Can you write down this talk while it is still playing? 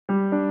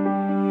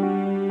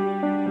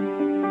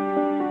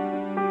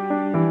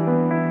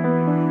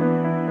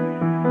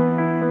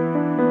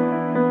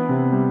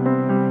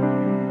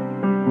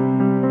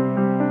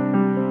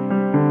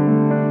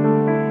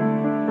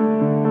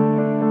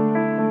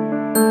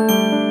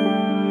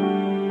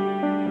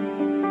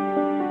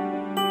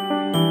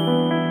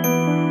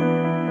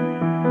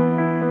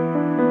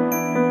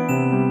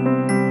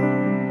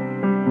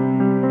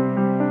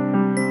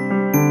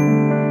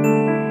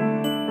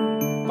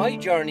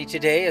journey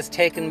today has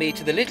taken me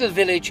to the little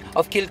village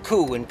of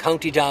Kilcoo in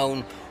County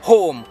Down,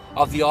 home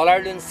of the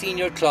All-Ireland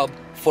Senior Club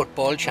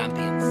football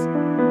champions.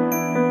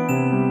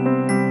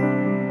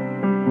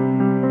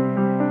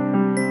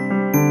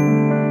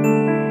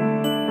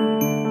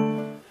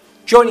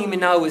 Joining me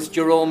now is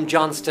Jerome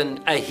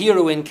Johnston, a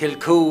hero in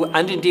Kilcoo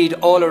and indeed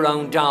all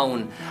around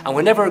Down. And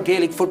whenever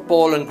Gaelic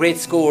football and great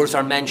scores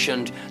are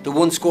mentioned, the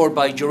one scored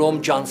by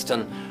Jerome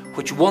Johnston,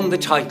 which won the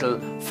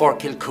title for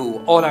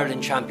Kilcoo,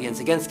 All-Ireland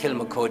champions against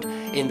Kilmacud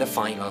in the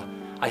final.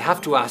 I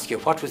have to ask you,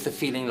 what was the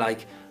feeling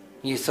like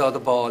when you saw the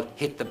ball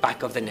hit the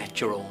back of the net,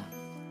 Jerome?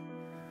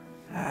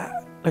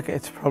 Look,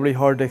 it's probably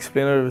hard to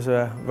explain it. It was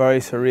a very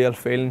surreal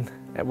feeling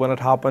when it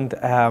happened.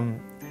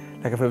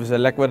 Like if it was a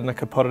liquid and I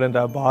could put it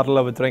into a bottle,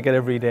 I would drink it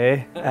every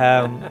day.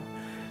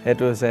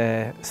 It was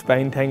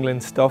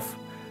spine-tingling stuff.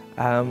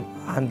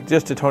 And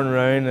just to turn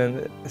around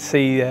and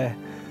see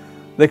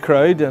the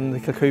crowd and the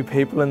Kilcoo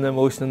people and the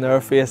emotion in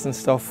their face and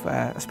stuff,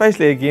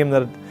 especially a game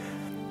that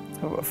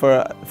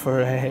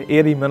for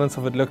 80 minutes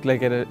of it looked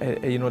like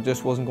it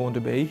just wasn't going to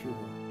be.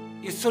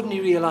 You suddenly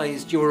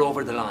realised you were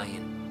over the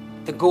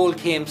line. The goal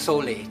came so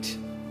late.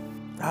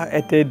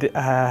 It did.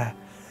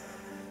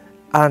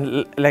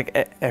 And like,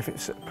 if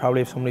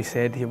somebody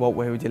said to you, what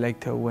way would you like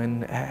to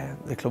win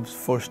the club's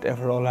first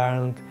ever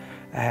All-Ireland,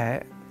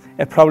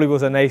 it probably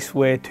was a nice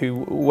way to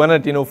win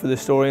it, for the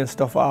story and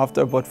stuff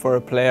after. But for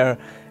a player,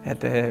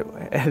 it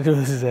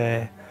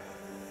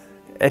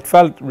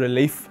felt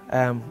relief,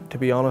 to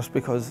be honest,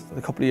 because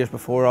a couple of years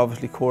before,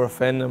 obviously Cora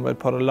Finn and we'd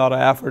put a lot of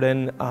effort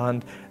in,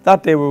 and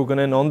that day we were going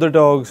in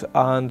underdogs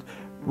and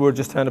we were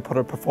just trying to put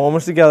a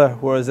performance together.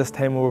 Whereas this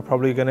time we were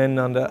probably going in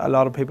and a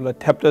lot of people had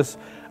tipped us,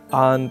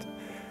 and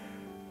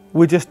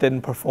we just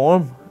didn't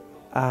perform.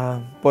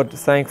 But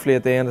thankfully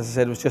at the end, as I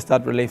said, it was just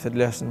that relief that,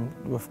 listen,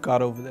 we've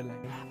got over the line.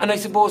 And I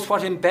suppose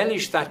what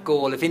embellished that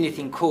goal, if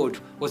anything could,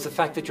 was the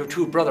fact that your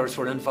two brothers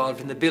were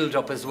involved in the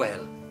build-up as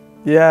well.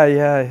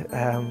 Yeah.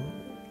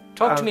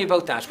 Talk to me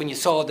about that, when you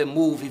saw the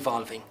move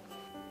evolving.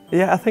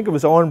 Yeah, I think it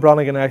was Oran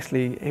Bronigan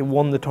actually. He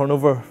won the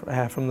turnover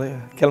from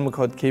the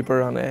Kilmacud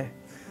keeper, and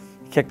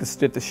he kicked it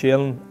straight to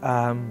Sheelan.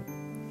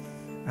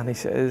 And he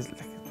says,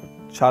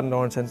 chatting to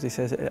Oran since, he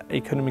says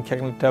he couldn't have been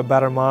kicking it to a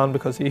better man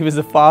because he was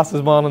the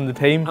fastest man on the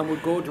team. And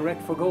would go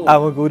direct for goal.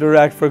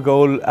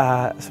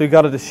 So he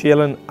got it to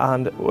Sheelan,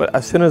 and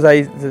as soon as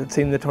I had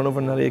seen the turnover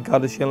and he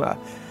got it to Sheelan,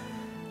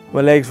 my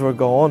legs were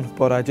gone.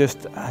 But I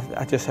just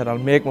said I'll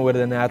make my way to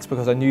the nets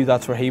because I knew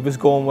that's where he was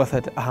going with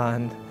it.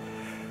 And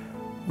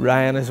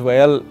Ryan as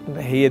well,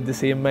 he had the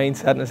same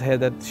mindset in his head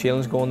that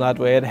Sheelan's going that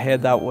way, to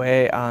head that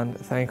way, and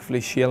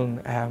thankfully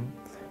Sheelan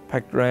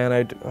picked Ryan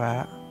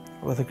out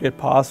with a great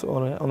pass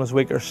on his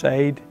weaker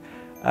side,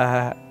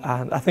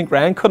 and I think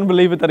Ryan couldn't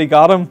believe it that he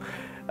got him,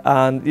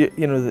 and the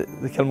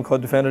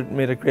Kilmacud defender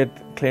made a great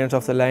clearance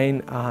off the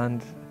line,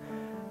 and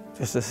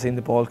just as I seen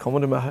the ball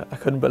coming to me, I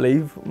couldn't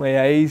believe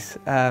my eyes,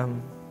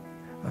 and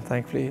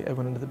thankfully it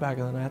went into the back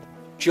of the net.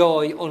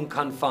 Joy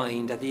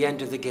unconfined at the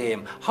end of the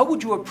game. How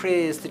would you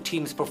appraise the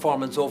team's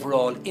performance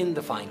overall in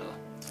the final?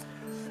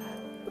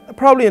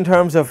 Probably in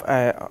terms of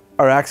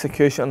our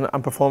execution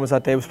and performance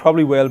that day was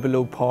probably well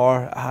below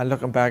par.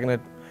 Looking back on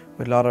it,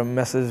 with a lot of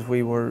misses,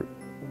 we were,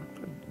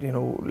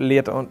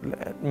 late on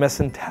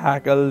missing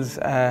tackles,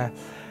 letting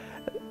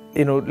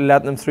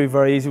them through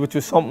very easy, which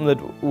was something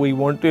that we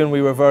weren't doing.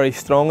 We were very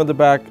strong at the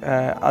back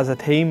as a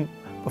team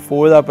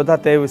before that, but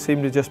that day would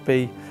seem to just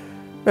be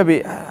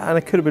maybe, and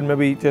it could have been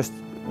maybe just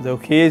the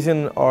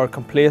occasion or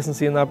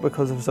complacency in that,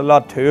 because there was a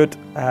lot to it.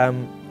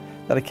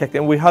 That it kicked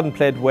in. We hadn't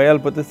played well,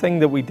 but the thing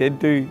that we did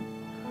do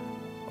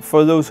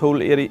for those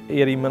whole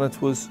 80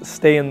 minutes was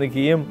stay in the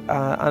game,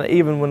 and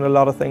even when a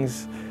lot of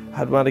things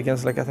had went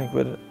against, like I think we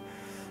had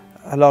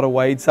a lot of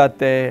wides that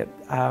day,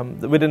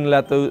 we didn't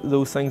let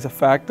those things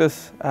affect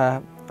us,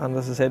 and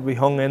as I said, we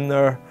hung in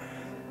there.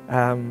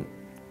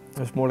 It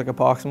was more like a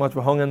boxing match.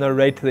 We hung in there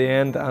right to the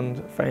end,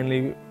 and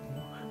finally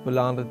we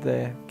landed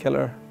the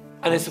killer.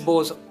 And I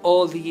suppose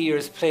all the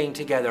years playing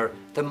together,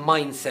 the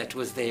mindset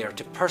was there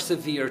to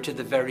persevere to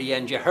the very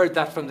end. You heard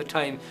that from the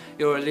time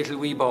you were a little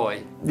wee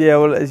boy. Yeah,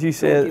 well, as you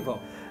say,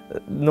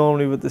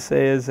 normally what they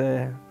say is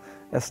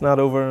it's not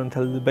over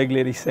until the big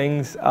lady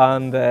sings,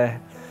 and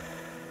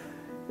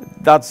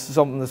that's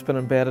something that's been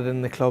embedded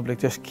in the club. Like,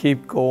 just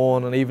keep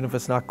going, and even if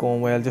it's not going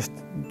well, just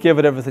give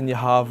it everything you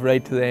have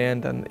right to the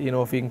end. And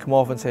if you can come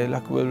off and say,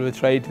 look, we'll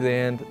try to the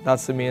end,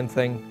 that's the main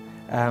thing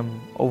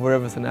over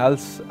everything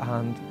else.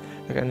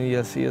 And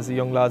you'll see as the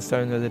young lads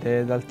down there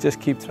today, they'll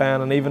just keep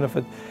trying, and even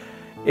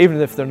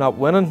if they're not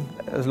winning,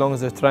 as long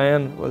as they're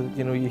trying, well,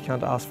 you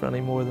can't ask for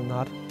any more than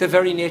that. The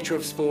very nature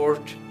of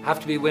sport, have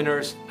to be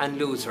winners and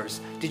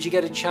losers. Did you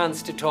get a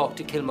chance to talk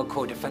to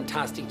Kilmacud, a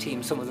fantastic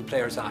team, some of the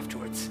players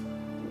afterwards?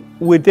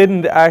 We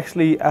didn't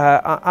actually,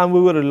 and we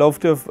would have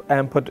loved to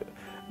have, but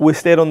we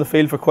stayed on the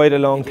field for quite a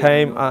long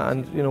time,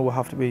 and we'll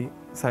have to be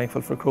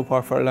thankful for Croke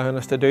Park for allowing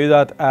us to do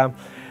that.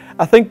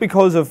 I think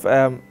because of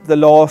the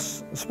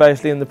loss,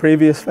 especially in the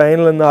previous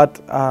final and that,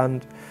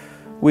 and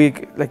we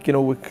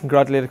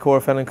congratulated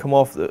Corfin and come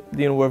off.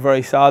 We're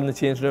very sad in the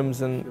change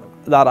rooms and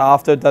that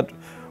after that.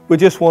 We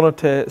just wanted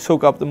to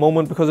soak up the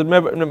moment because it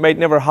might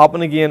never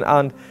happen again.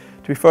 And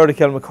to be fair to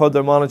Kilmacud,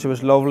 their manager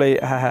was lovely,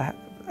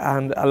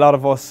 and a lot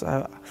of us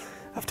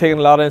have taken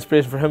a lot of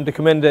inspiration for him to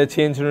come into the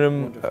changing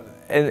room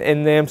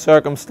in them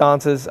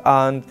circumstances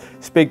and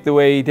speak the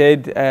way he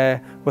did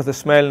with a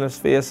smile on his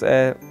face.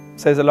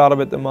 Says a lot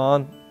about the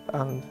man.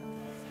 And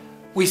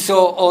we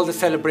saw all the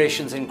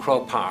celebrations in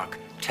Croke Park.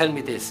 Tell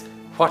me this,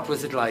 what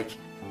was it like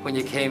when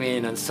you came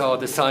in and saw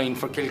the sign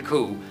for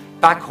Kilcoo?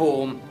 Back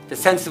home, the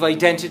sense of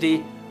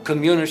identity,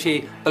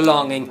 community,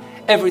 belonging,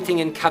 everything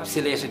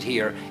encapsulated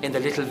here in the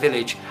little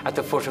village at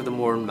the foot of the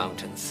Mourne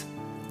Mountains.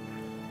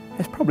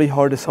 It's probably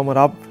hard to sum it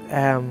up.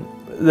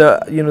 There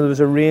was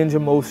a range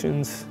of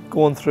emotions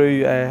going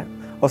through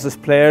us as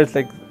players.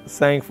 Like,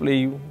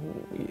 thankfully,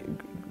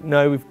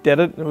 now we've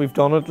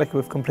done it, like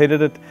we've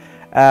completed it.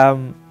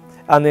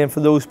 And then for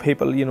those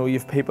people,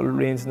 you've people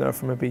ranging there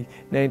from maybe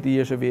 90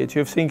 years of age who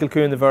have seen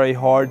Kilcoo in the very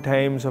hard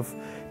times of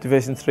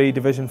Division 3,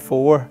 Division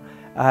 4.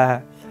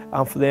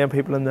 And for them,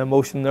 people in the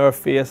emotion in their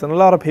face, and a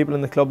lot of people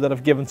in the club that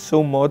have given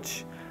so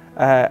much.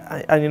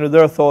 And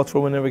their thoughts were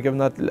when they were given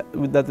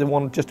that they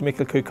wanted just to make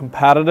Kilcoo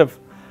competitive.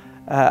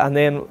 And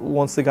then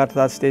once they got to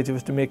that stage, it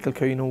was to make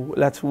Kilcoo,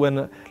 let's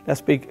win,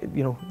 let's be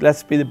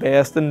the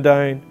best in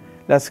Down,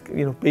 let's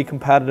be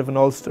competitive in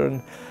Ulster.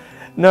 And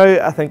now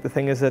I think the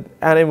thing is that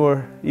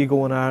anywhere you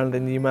go in Ireland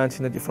and you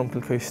mention that you're from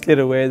Kilcoo, straight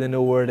away they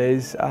know where it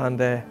is, and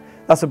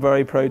that's a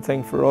very proud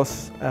thing for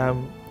us.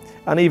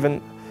 And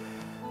even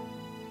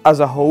as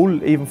a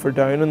whole, even for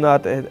Down and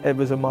that, it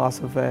was a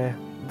massive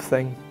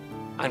thing.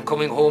 And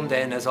coming home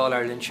then as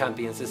All-Ireland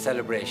champions, the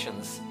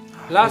celebrations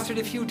lasted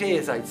a few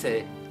days, I'd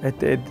say. It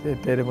did,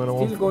 it went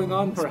on. Still going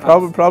on,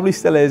 perhaps? Probably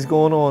still is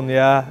going on,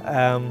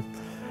 yeah.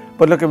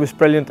 But look, it was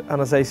brilliant,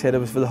 and as I said, it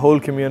was for the whole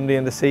community,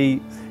 and to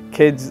see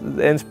kids,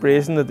 the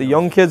inspiration that the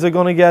young kids are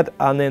going to get,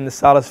 and then the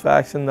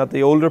satisfaction that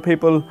the older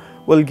people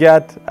will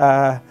get,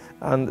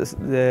 and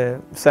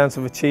the sense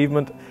of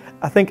achievement.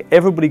 I think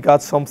everybody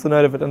got something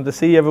out of it, and to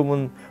see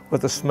everyone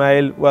with a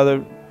smile,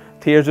 whether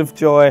tears of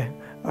joy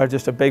or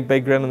just a big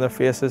grin on their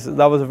faces,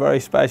 that was a very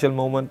special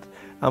moment.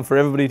 And for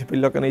everybody to be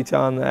looking each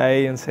other in the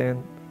eye and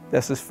saying,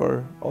 this is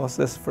for us,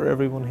 this is for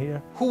everyone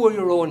here. Who were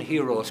your own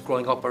heroes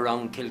growing up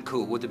around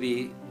Kilcoo? Would they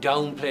be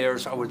Down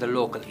players or were they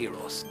local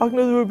heroes? Oh,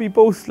 no, there would be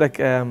both. Like,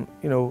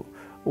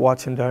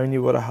 watching Down,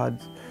 you would have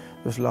had,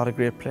 there's a lot of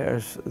great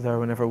players there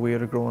whenever we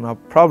were growing up.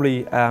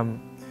 Probably,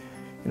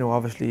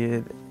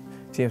 obviously,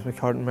 James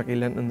McCartan, Mickey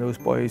Linton and those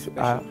boys.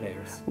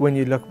 Players. When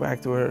you look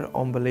back, they were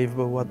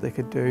unbelievable what they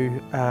could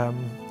do.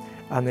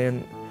 And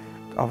then,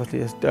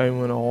 obviously, as Down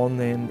went on,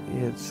 then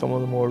you had some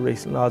of the more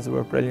recent lads that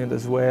were brilliant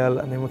as well.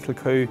 And then with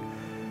Kilcoo,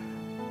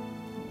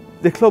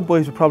 the club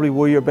boys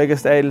were your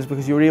biggest idols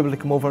because you were able to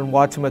come over and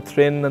watch them at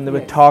training, and they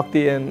would talk to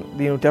you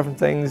and different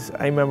things.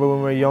 I remember when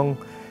we were young,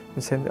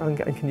 and saying,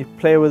 "Can you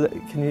play with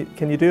it?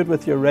 Can you do it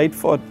with your right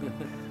foot?"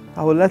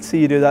 Oh, well, let's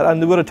see you do that.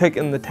 And they would have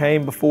taken the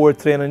time before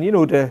training,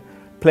 to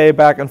play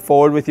back and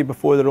forward with you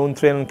before their own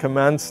training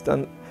commenced.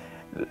 And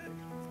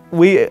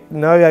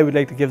now I would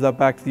like to give that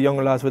back to the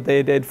younger lads, what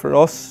they did for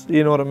us,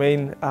 you know what I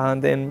mean? And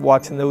then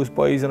watching those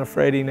boys on a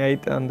Friday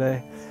night and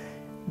the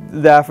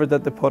effort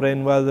that they put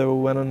in, whether they were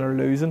winning or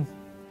losing.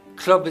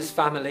 Club is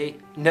family,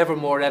 never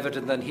more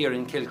evident than here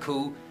in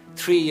Kilcoo.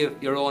 3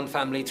 of your own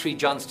family, 3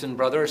 Johnston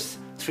brothers,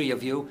 3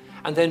 of you,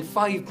 and then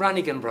 5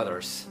 Brannigan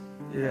brothers.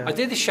 Yeah. Are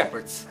they the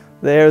Shepherds?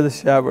 They're the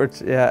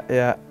Shepherds,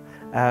 yeah.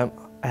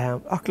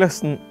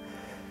 Listen,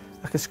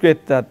 it's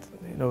great that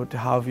to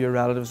have your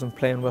relatives and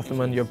playing with them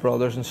and your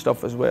brothers and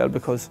stuff as well,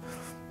 because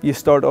you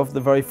start off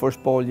the very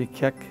first ball you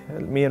kick.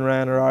 Me and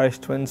Ryan are Irish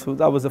twins, so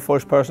that was the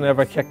first person I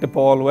ever kicked the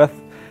ball with.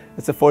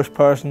 It's the first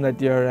person that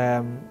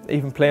you're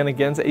even playing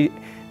against.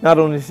 Not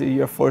only is he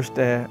your first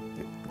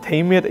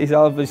teammate, he's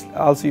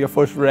also your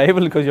first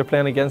rival because you're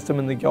playing against him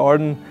in the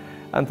garden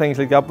and things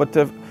like that. But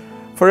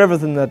for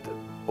everything that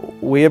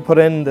we had put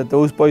in, that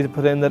those boys had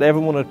put in, that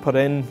everyone had put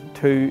in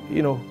to,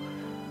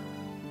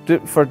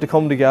 for it to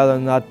come together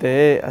on that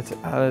day, it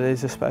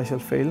is a special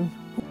feeling.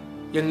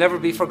 You'll never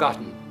be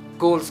forgotten.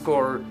 Goal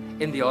scorer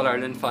in the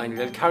All-Ireland final.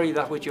 You'll carry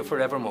that with you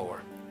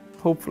forevermore.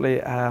 Hopefully,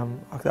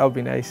 that would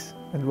be nice.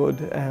 It would,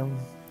 to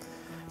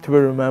be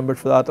remembered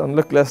for that. And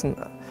look, listen,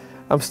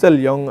 I'm still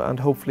young, and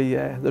hopefully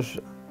there's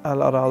a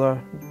lot of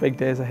other big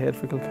days ahead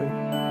for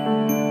Kilcoo.